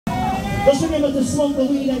Just remember to smoke the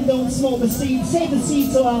weed and don't smoke the seed. Save the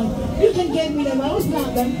seed so you can get with them. I will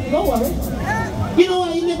plant them. Don't worry. You know,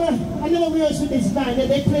 I never rehearsed with this band.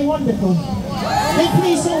 They play wonderful. They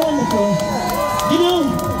play so wonderful. You know,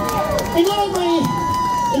 in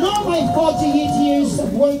all my 48 years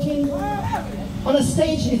of working on a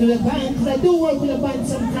stage with a band, because I do work with a band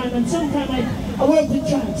sometime, and sometimes I work with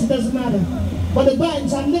tracks, it doesn't matter. But the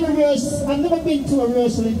bands, I've never been to a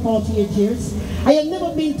rehearsal in 48 years. I have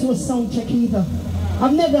never been to a sound check either.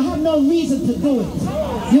 I've never had no reason to do it.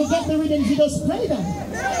 You get the rhythms, you just play them.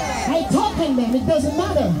 I talk on them, it doesn't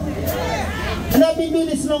matter. And I've been doing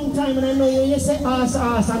this a long time, and I know you say arse,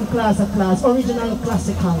 and class, original,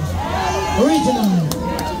 classical. Original.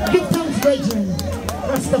 Give thanks, brethren.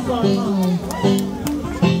 Rastafari.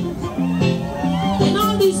 And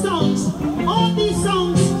all these songs,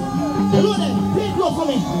 look at them, play it for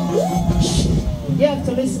me. You have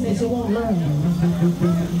to listen as you won't learn.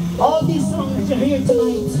 All these songs you hear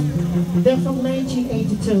tonight, they're from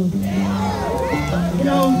 1982. You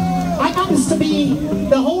know, I happen to be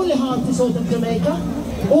the only artist out of Jamaica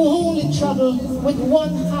who only traveled with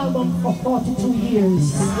one album for 42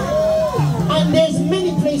 years. And there's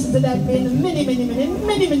many places that I've been, many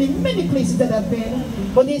places that I've been,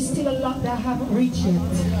 but there's still a lot that I haven't reached yet.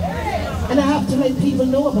 And I have to let people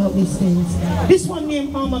know about these things. This one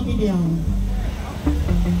named Armageddon.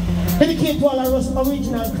 Dedicated to all our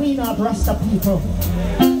original clean-up Rasta people.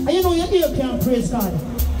 And you know your ear can't praise God.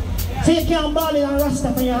 So you can't ball in a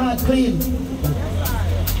Rasta for your heart clean.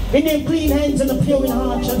 In them clean hands and the pure in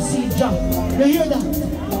heart shall see Jah. You hear that?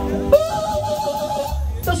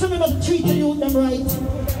 Just remember to treat the youth them right.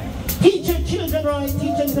 Teach your children right.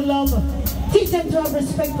 Teach them to love. Teach them to have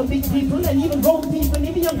respect for big people and even grown people and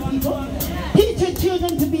even young people. Teach your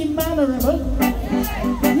children to be mannerable.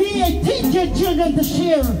 Teach your children to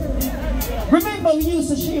share. Remember we used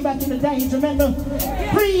to share back in the days. Remember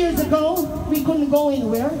 3 years ago we couldn't go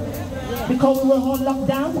anywhere because we were all locked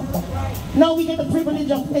down. Now we get the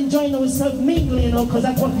privilege of enjoying ourselves mingling, you know, because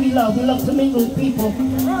that's what we love. We love to mingle with people.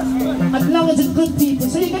 As long as it's good people.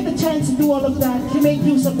 So you get the chance to do all of that. You make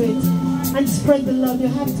use of it and spread the love. You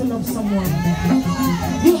have to love someone.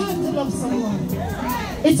 You have to love someone.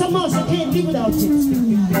 It's a must. You can't live without it.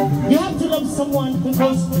 You have to love someone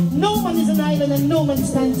because no man is an island and no man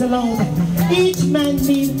stands alone. Each man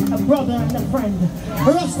needs a brother and a friend.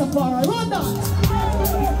 Rastafari, run that!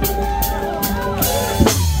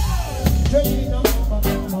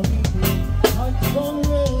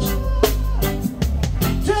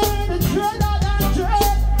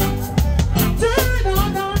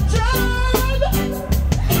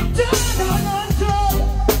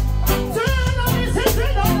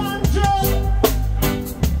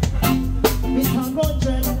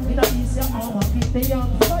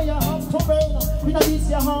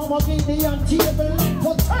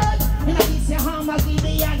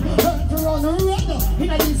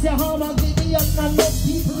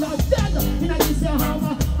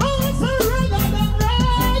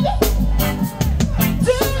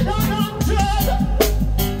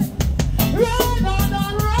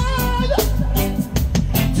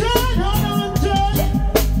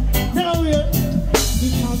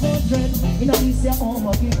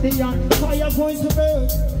 Fire going to burn.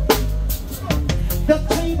 The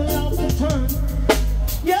table of the turn.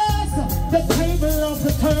 Yes, the table of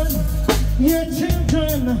the turn. Your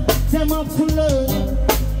children, them have to learn.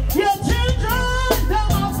 Your children, them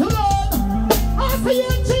have to learn. I say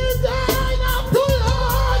your children have to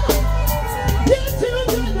learn. Your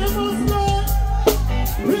children, them must learn.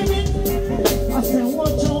 Women, I say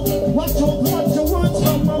watch out the words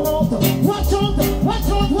from my mouth. Watch out, watch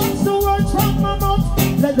the words from my mouth.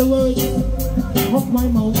 Let the words of my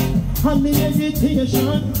mouth and the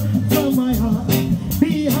meditation from my heart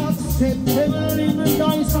be acceptable in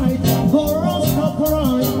thy sight for us to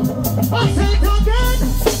pray. I say it again,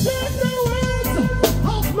 let the words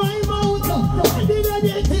of my mouth and the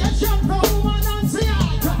meditation from my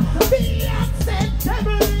heart be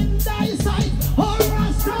acceptable in thy sight for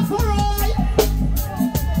us to pray.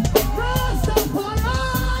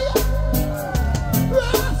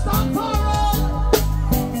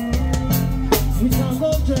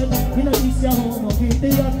 You know this your home of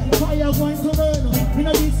Gideon.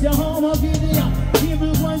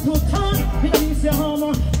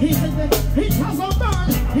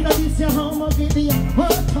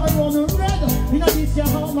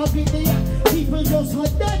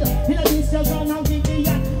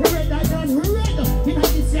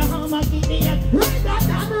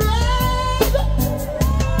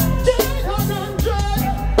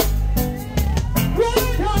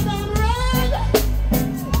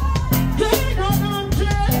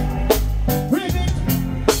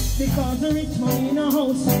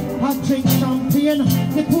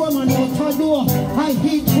 champagne. The poor man out her door, I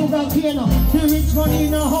eat sugar cane. The rich man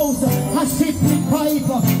in a house, I sip with pipe.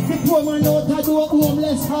 The poor man out her door,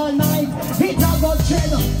 homeless all night. It a go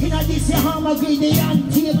trend, in a this Armageddon,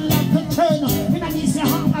 table like a turn. In a this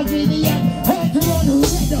Armageddon, head run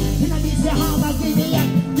red. In a this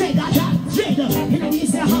Armageddon, dread a that dread. In a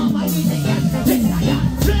this Armageddon, dread a that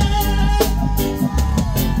dread.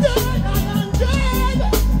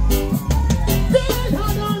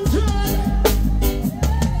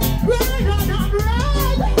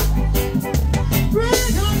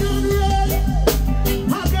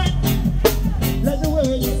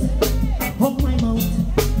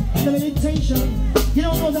 You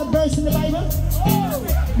don't know that verse in the Bible?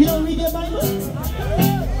 You don't read your Bible?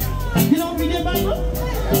 You don't read your Bible?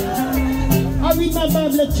 I read my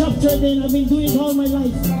Bible a chapter then. I've been doing it all my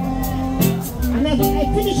life. And I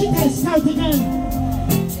finish it and start again.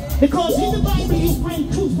 Because in the Bible you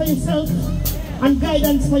find truth for yourself and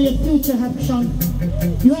guidance for your future action.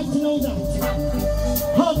 You have to know that.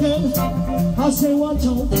 Okay, I say watch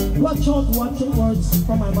out the words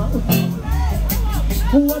from my mouth.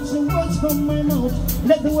 Watch the words from my mouth,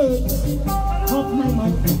 let the words of my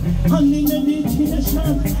mouth and in the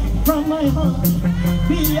meditation from my heart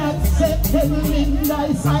be acceptable in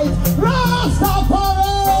thy sight. Rastafari,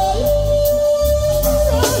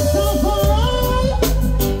 Rastafari,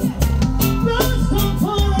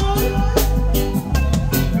 Rastafari.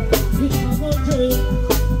 It's not a dream,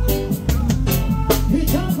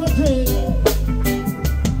 it's not a dream, it's not a dream.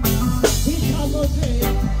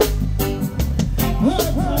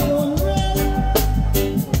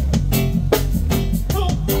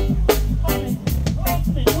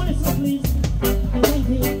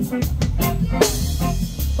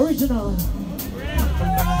 Original.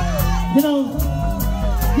 You know,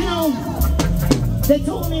 they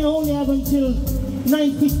told me I only have until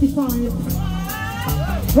 9:55.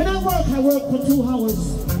 When I work for 2 hours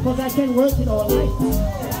because I can work it all night.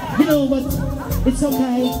 You know, but it's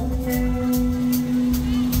okay.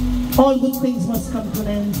 All good things must come to an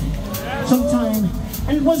end sometime.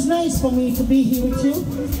 And it was nice for me to be here with you.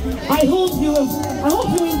 I hope you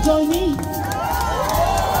enjoy me.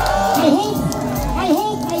 I hope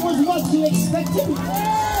I was what you expected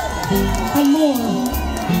and more.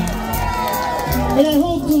 And I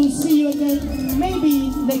hope to see you again maybe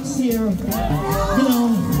next year. You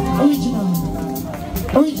know, original.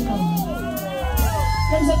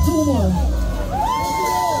 There's a 2 more.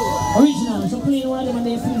 Original. So please one of them and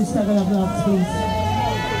they please start to have love, please.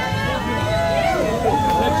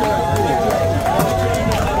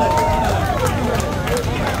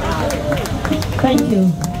 Thank you.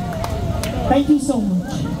 Thank you so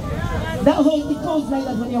much. That whole, it goes like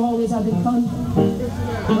that when you're always having fun.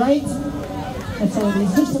 Right? That's all it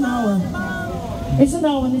is. Just an hour. It's an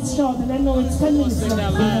hour and it's short and I know it's 10 minutes left, you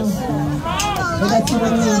know. But that's what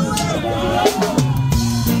it is.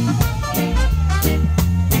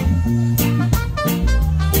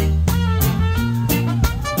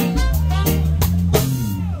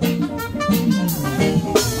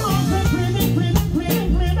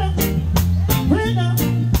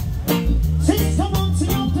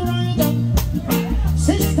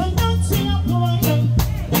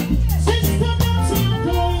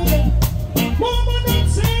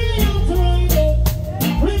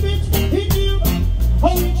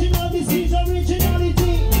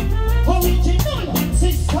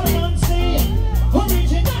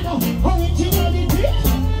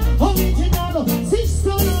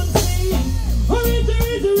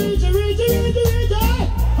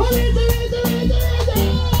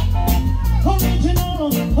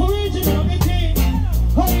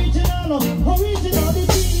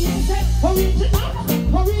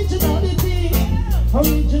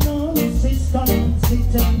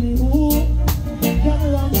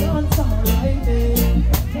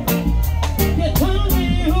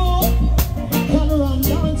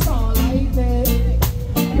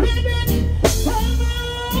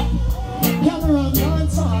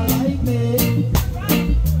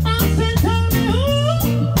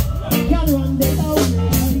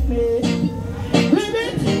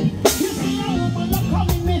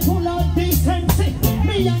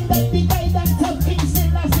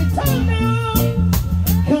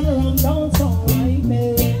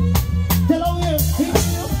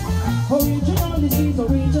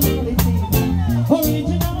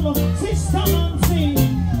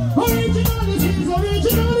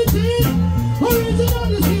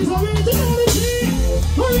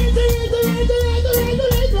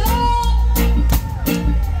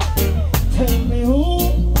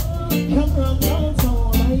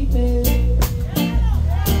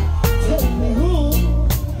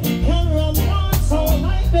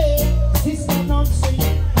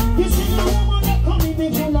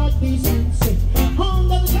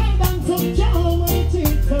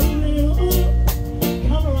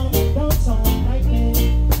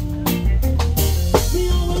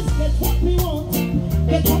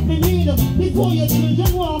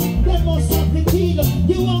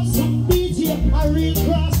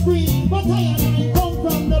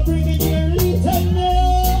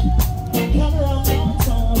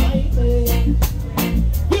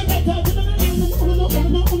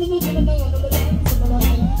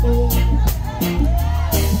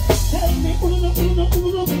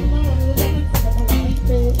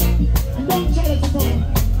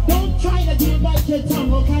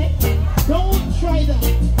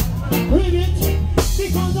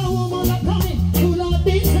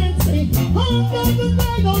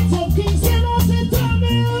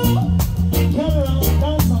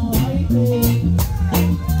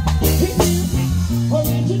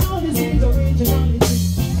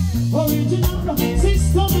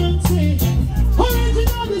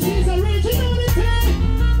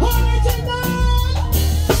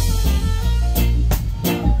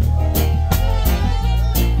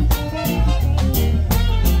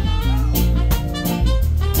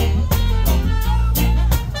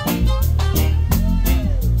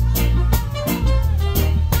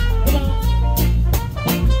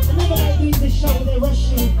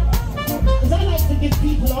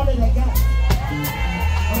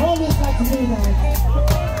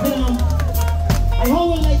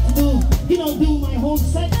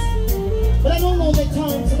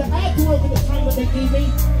 they give me.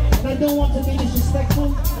 And I don't want to be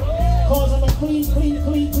disrespectful. Cause I'm a clean,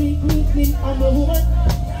 I'm a woman.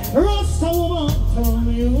 Rasta woman, tell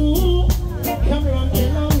me you. Come here and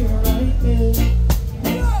tell me you're right, babe.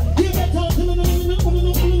 You better talk to me,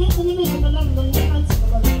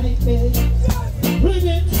 bring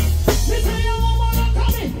it. This is your woman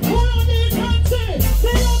coming. Who on these hands say?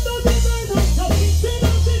 They don't know the bird of the beat. They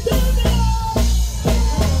don't see the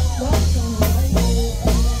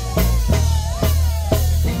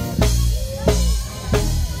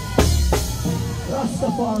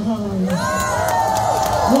Rastafari.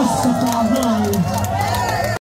 Rastafari.